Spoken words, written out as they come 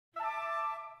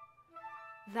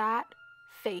That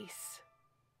face.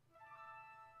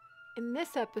 In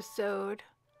this episode,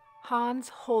 Hans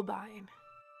Holbein.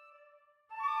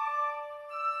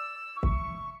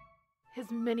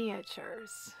 His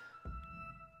miniatures.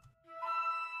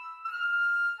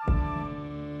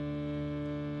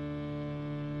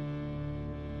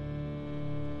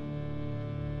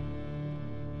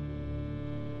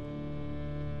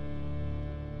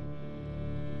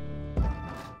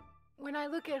 When I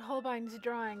look at Holbein's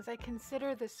drawings, I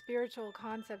consider the spiritual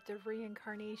concept of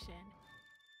reincarnation.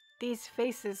 These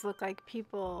faces look like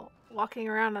people walking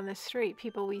around on the street,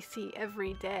 people we see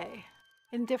every day,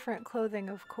 in different clothing,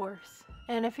 of course.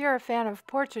 And if you're a fan of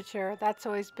portraiture, that's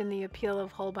always been the appeal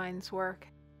of Holbein's work.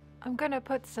 I'm going to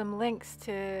put some links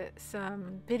to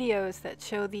some videos that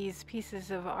show these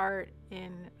pieces of art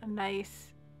in a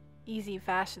nice, easy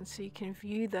fashion so you can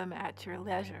view them at your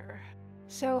leisure.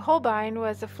 So Holbein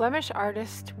was a Flemish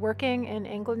artist working in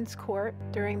England's court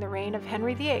during the reign of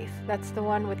Henry VIII. That's the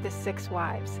one with the 6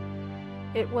 wives.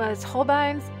 It was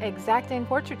Holbein's exacting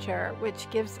portraiture, which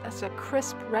gives us a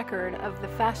crisp record of the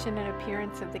fashion and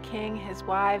appearance of the king, his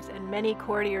wives, and many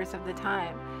courtiers of the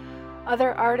time.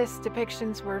 Other artists'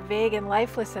 depictions were vague and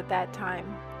lifeless at that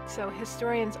time, so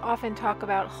historians often talk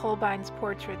about Holbein's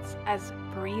portraits as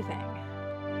breathing.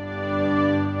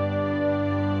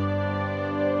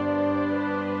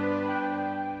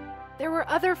 There were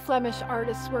other Flemish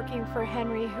artists working for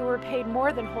Henry who were paid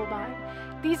more than Holbein.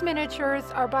 These miniatures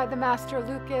are by the master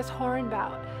Lucas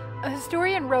Hornbout. A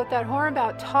historian wrote that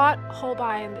Hornbout taught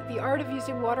Holbein the art of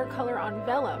using watercolor on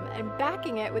vellum and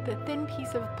backing it with a thin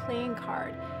piece of playing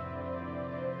card.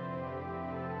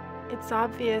 It's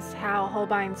obvious how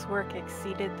Holbein's work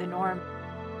exceeded the norm.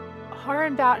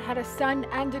 Hornbout had a son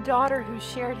and a daughter who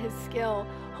shared his skill.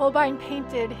 Holbein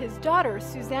painted his daughter,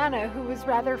 Susanna, who was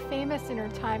rather famous in her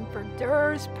time for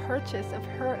Dürer's purchase of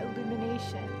her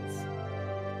illuminations.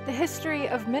 The history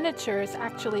of miniatures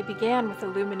actually began with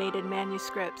illuminated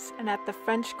manuscripts and at the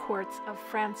French courts of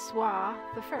François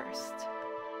I.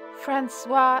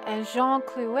 François and Jean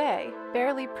Clouet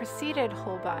barely preceded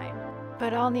Holbein,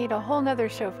 but I'll need a whole nother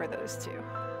show for those two.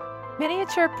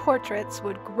 Miniature portraits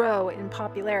would grow in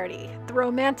popularity. The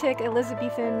romantic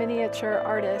Elizabethan miniature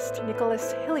artist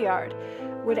Nicholas Hilliard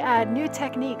would add new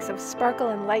techniques of sparkle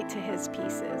and light to his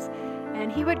pieces,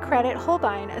 and he would credit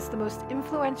Holbein as the most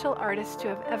influential artist to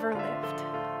have ever lived.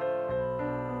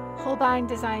 Holbein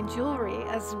designed jewelry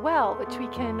as well, which we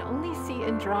can only see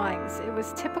in drawings. It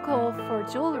was typical for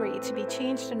jewelry to be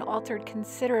changed and altered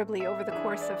considerably over the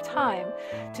course of time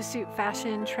to suit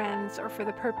fashion trends or for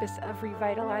the purpose of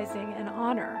revitalizing an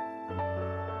honor.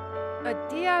 A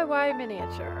DIY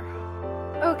miniature.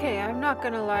 Okay, I'm not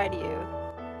gonna lie to you.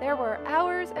 There were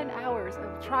hours and hours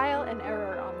of trial and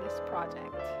error on this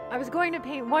project. I was going to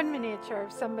paint one miniature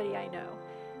of somebody I know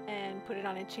and put it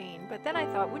on a chain, but then I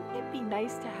thought, wouldn't it be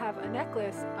nice to have a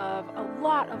necklace of a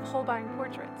lot of Holbein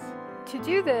portraits? To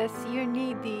do this, you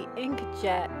need the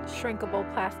inkjet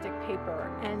shrinkable plastic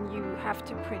paper, and you have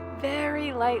to print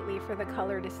very lightly for the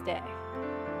color to stay.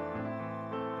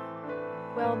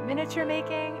 Well, miniature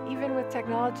making, even with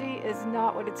technology, is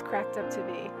not what it's cracked up to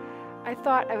be. I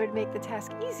thought I would make the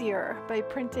task easier by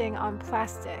printing on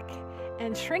plastic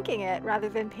and shrinking it rather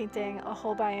than painting a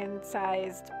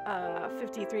Holbein-sized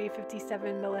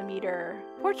 53-57 millimeter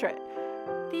portrait.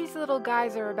 These little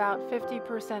guys are about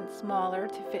 50% smaller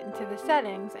to fit into the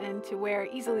settings and to wear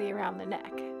easily around the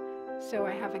neck. So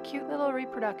I have a cute little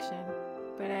reproduction,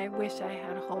 but I wish I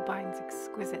had Holbein's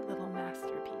exquisite little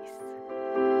masterpiece.